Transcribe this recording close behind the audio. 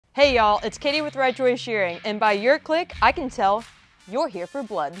Hey y'all, it's Katie with Right Choice Shearing, and by your click, I can tell you're here for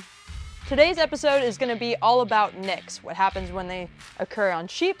blood. Today's episode is going to be all about nicks, what happens when they occur on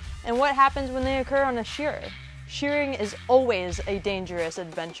sheep, and what happens when they occur on a shearer. Shearing is always a dangerous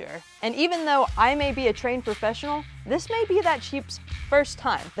adventure, and even though I may be a trained professional, this may be that sheep's first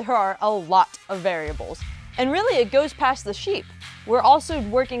time. There are a lot of variables, and really it goes past the sheep. We're also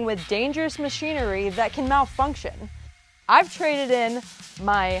working with dangerous machinery that can malfunction. I've traded in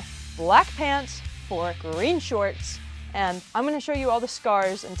my black pants for green shorts, and I'm going to show you all the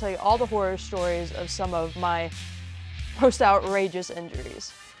scars and tell you all the horror stories of some of my most outrageous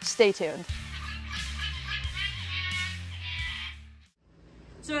injuries. Stay tuned.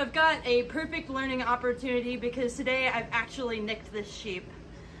 So I've got a perfect learning opportunity because today I've actually nicked this sheep.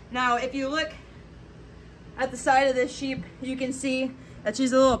 Now if you look at the side of this sheep, you can see that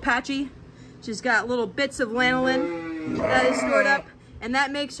she's a little patchy. She's got little bits of lanolin that is stored up, and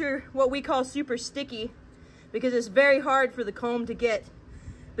that makes her what we call super sticky because it's very hard for the comb to get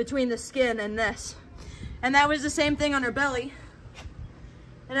between the skin and this. And that was the same thing on her belly.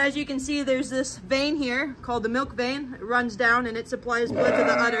 And as you can see, there's this vein here called the milk vein. It runs down and it supplies blood to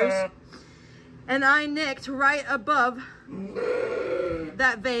the udders. And I nicked right above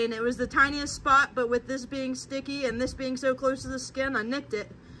that vein. It was the tiniest spot, but with this being sticky and this being so close to the skin, I nicked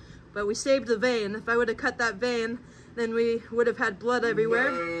it. But we saved the vein. If I would have cut that vein, then we would have had blood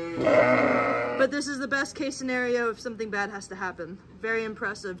everywhere. But this is the best case scenario if something bad has to happen. Very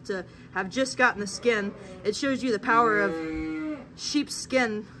impressive to have just gotten the skin. It shows you the power of sheep's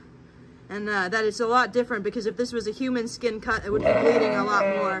skin, and that it's a lot different, because if this was a human skin cut, it would be bleeding a lot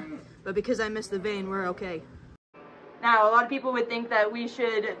more. But because I missed the vein, we're okay. Now, a lot of people would think that we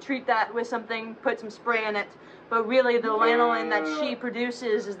should treat that with something, put some spray in it, but really the lanolin that she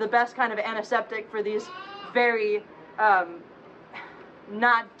produces is the best kind of antiseptic for these very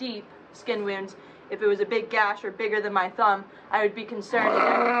not deep skin wounds. If it was a big gash or bigger than my thumb, I would be concerned and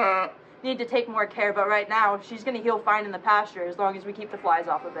I would need to take more care, but right now she's going to heal fine in the pasture as long as we keep the flies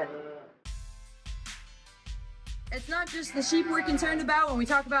off of it. It's not just the sheep we're concerned about when we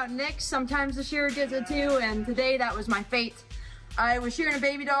talk about nicks. Sometimes the shearer gets it too, and today that was my fate. I was shearing a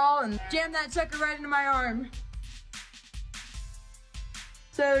baby doll and jammed that sucker right into my arm.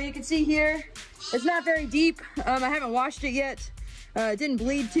 So you can see here, it's not very deep. I haven't washed it yet. It didn't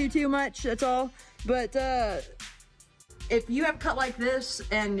bleed too much, that's all. But if you have cut like this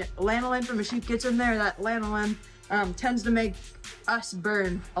and lanolin from a sheep gets in there, that lanolin tends to make us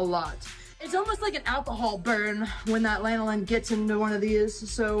burn a lot. It's almost like an alcohol burn when that lanolin gets into one of these.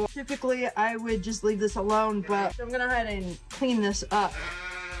 So typically I would just leave this alone, but I'm gonna go ahead and clean this up.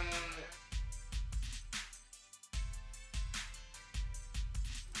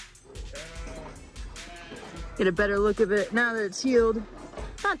 Get a better look of it now that it's healed.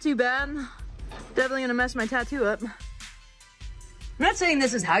 Not too bad. Definitely gonna mess my tattoo up. I'm not saying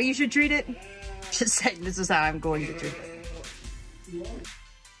this is how you should treat it, just saying this is how I'm going to treat it.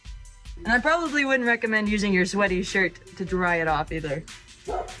 And I probably wouldn't recommend using your sweaty shirt to dry it off either.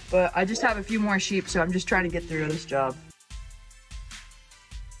 But I just have a few more sheep, so I'm just trying to get through this job.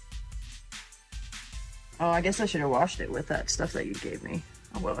 Oh, I guess I should have washed it with that stuff that you gave me.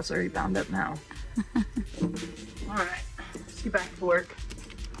 Oh well, it's already bound up now. Alright, let's get back to work.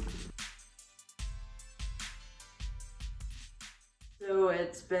 So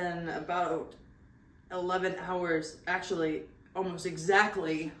it's been about 11 hours, actually almost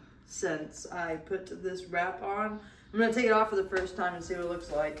exactly, since I put this wrap on. I'm gonna take it off for the first time and see what it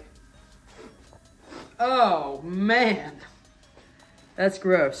looks like. Oh man, that's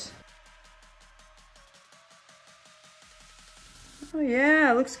gross. Oh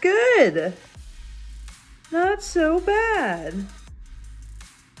yeah, it looks good. Not so bad.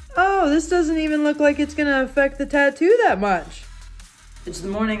 Oh, this doesn't even look like it's gonna affect the tattoo that much. It's the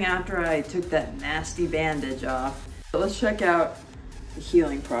morning after I took that nasty bandage off. So let's check out the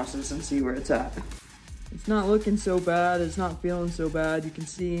healing process and see where it's at. It's not looking so bad, it's not feeling so bad. You can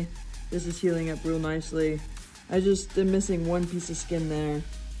see this is healing up real nicely. I just am missing one piece of skin there.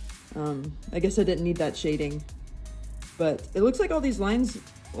 I guess I didn't need that shading. But it looks like all these lines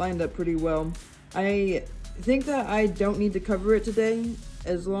lined up pretty well. I think that I don't need to cover it today.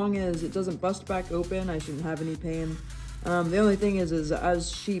 As long as it doesn't bust back open, I shouldn't have any pain. The only thing is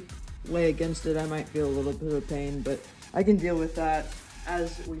as sheep lay against it, I might feel a little bit of pain, but I can deal with that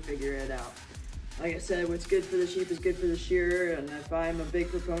as we figure it out. Like I said, what's good for the sheep is good for the shearer, and if I'm a big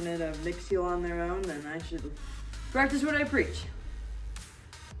proponent of nicks heal on their own, then I should practice what I preach.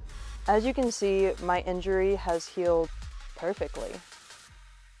 As you can see, my injury has healed perfectly.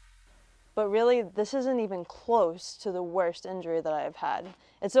 But really, this isn't even close to the worst injury that I've had.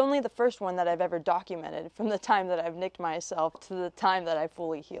 It's only the first one that I've ever documented, from the time that I've nicked myself to the time that I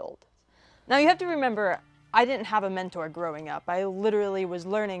fully healed. Now you have to remember, I didn't have a mentor growing up. I literally was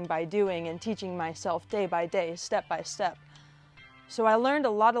learning by doing and teaching myself day by day, step by step. So I learned a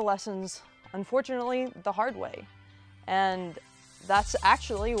lot of lessons, unfortunately, the hard way. And that's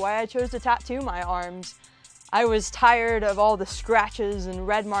actually why I chose to tattoo my arms. I was tired of all the scratches and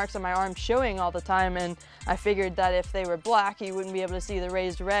red marks on my arms showing all the time, and I figured that if they were black, you wouldn't be able to see the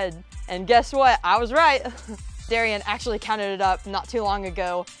raised red. And guess what? I was right. Darian actually counted it up not too long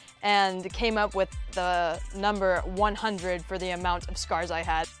ago and came up with the number 100 for the amount of scars I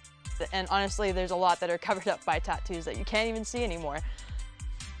had. And honestly, there's a lot that are covered up by tattoos that you can't even see anymore.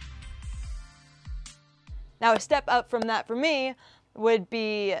 Now, a step up from that for me would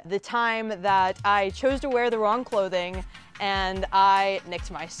be the time that I chose to wear the wrong clothing and I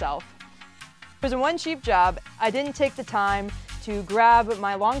nicked myself. It was a one sheep job. I didn't take the time to grab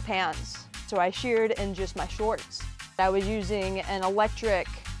my long pants, so I sheared in just my shorts. I was using an electric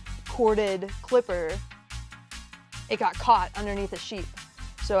corded clipper. It got caught underneath a sheep,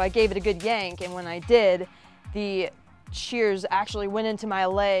 so I gave it a good yank, and when I did, the shears actually went into my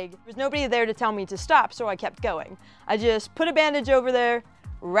leg. There was nobody there to tell me to stop, so I kept going. I just put a bandage over there,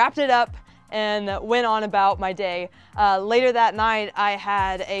 wrapped it up, and went on about my day. Later that night, I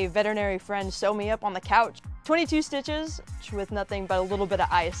had a veterinary friend sew me up on the couch. 22 stitches with nothing but a little bit of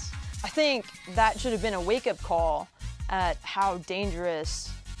ice. I think that should have been a wake-up call at how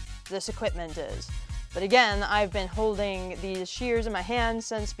dangerous this equipment is. But again, I've been holding these shears in my hand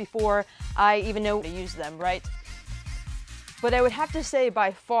since before I even know how to use them, right? But I would have to say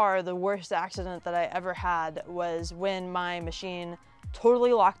by far the worst accident that I ever had was when my machine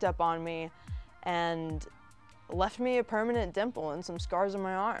totally locked up on me and left me a permanent dimple and some scars on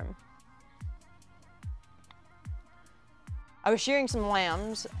my arm. I was shearing some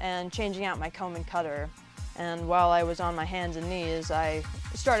lambs and changing out my comb and cutter, and while I was on my hands and knees, I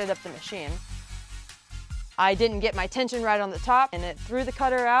started up the machine. I didn't get my tension right on the top, and it threw the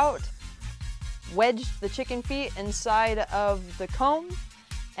cutter out, wedged the chicken feet inside of the comb,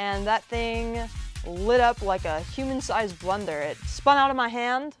 and that thing lit up like a human-sized blender. It spun out of my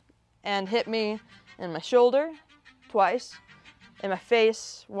hand and hit me in my shoulder twice, in my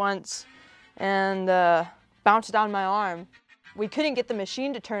face once, and bounced down my arm. We couldn't get the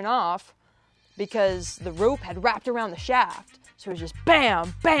machine to turn off because the rope had wrapped around the shaft. So it was just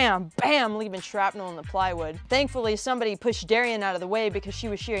bam, bam, bam, leaving shrapnel in the plywood. Thankfully, somebody pushed Darian out of the way because she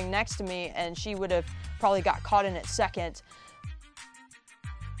was shearing next to me and she would have probably got caught in it second.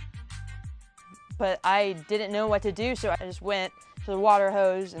 But I didn't know what to do, so I just went to the water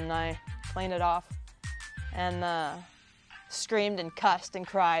hose and I cleaned it off and screamed and cussed and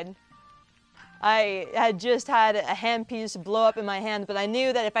cried. I had just had a handpiece blow up in my hand, but I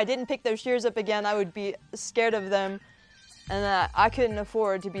knew that if I didn't pick those shears up again, I would be scared of them, and that I couldn't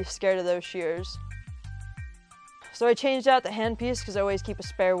afford to be scared of those shears. So I changed out the handpiece because I always keep a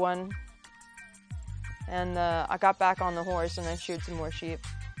spare one, and I got back on the horse and I sheared some more sheep.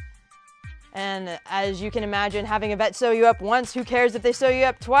 And as you can imagine, having a vet sew you up once, who cares if they sew you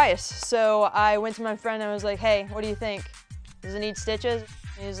up twice? So I went to my friend and I was like, hey, what do you think? Does it need stitches?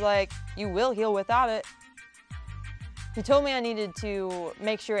 He's like, you will heal without it. He told me I needed to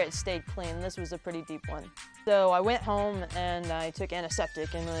make sure it stayed clean. This was a pretty deep one. So I went home and I took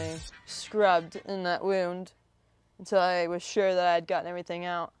antiseptic and I scrubbed in that wound until I was sure that I had gotten everything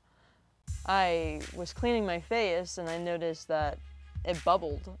out. I was cleaning my face and I noticed that it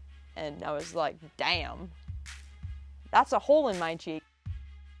bubbled, and I was like, damn, that's a hole in my cheek.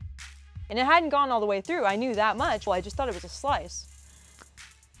 And it hadn't gone all the way through. I knew that much. Well, I just thought it was a slice.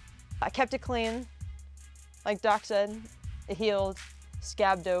 I kept it clean. Like Doc said, it healed,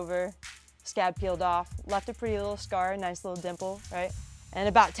 scabbed over, scab peeled off, left a pretty little scar, nice little dimple, right? And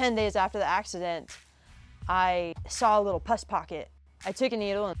about 10 days after the accident, I saw a little pus pocket. I took a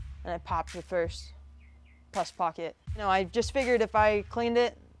needle and I popped the first pus pocket. You know, I just figured if I cleaned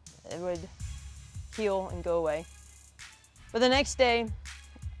it, it would heal and go away. But the next day,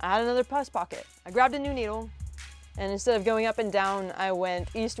 I had another pus pocket. I grabbed a new needle, and instead of going up and down, I went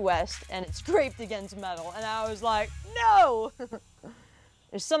east-west, and it scraped against metal, and I was like, no!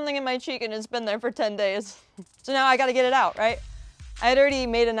 There's something in my cheek, and it's been there for 10 days. So now I gotta get it out, right? I had already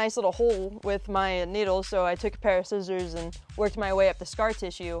made a nice little hole with my needle, so I took a pair of scissors and worked my way up the scar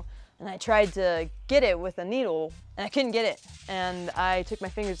tissue, and I tried to get it with a needle, and I couldn't get it. And I took my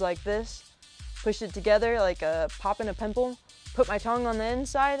fingers like this, pushed it together like a pop in a pimple, put my tongue on the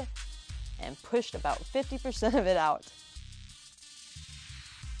inside, and pushed about 50% of it out.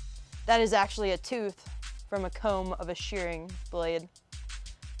 That is actually a tooth from a comb of a shearing blade.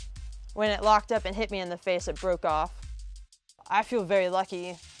 When it locked up and hit me in the face, it broke off. I feel very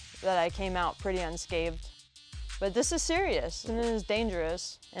lucky that I came out pretty unscathed. But this is serious and it is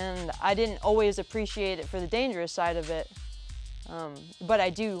dangerous, and I didn't always appreciate it for the dangerous side of it, but I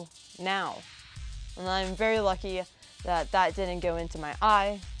do now. And I'm very lucky that that didn't go into my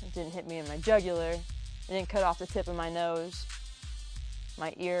eye, it didn't hit me in my jugular, it didn't cut off the tip of my nose,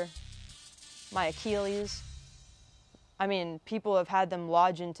 my ear, my Achilles. I mean, people have had them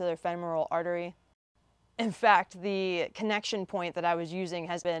lodge into their femoral artery. In fact, the connection point that I was using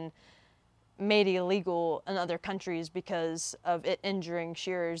has been made illegal in other countries because of it injuring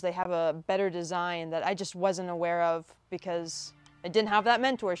shearers. They have a better design that I just wasn't aware of because I didn't have that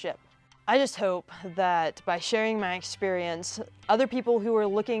mentorship. I just hope that by sharing my experience, other people who are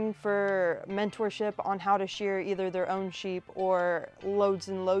looking for mentorship on how to shear either their own sheep or loads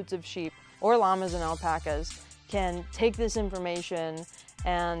and loads of sheep or llamas and alpacas can take this information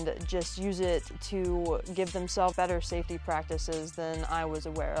and just use it to give themselves better safety practices than I was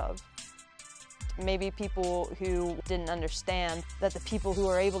aware of. Maybe people who didn't understand that the people who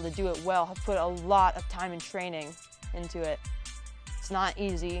are able to do it well have put a lot of time and training into it. It's not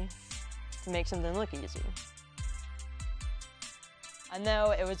easy to make something look easy. I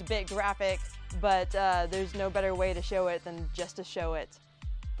know it was a bit graphic, but there's no better way to show it than just to show it.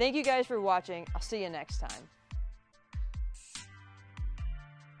 Thank you guys for watching. I'll see you next time.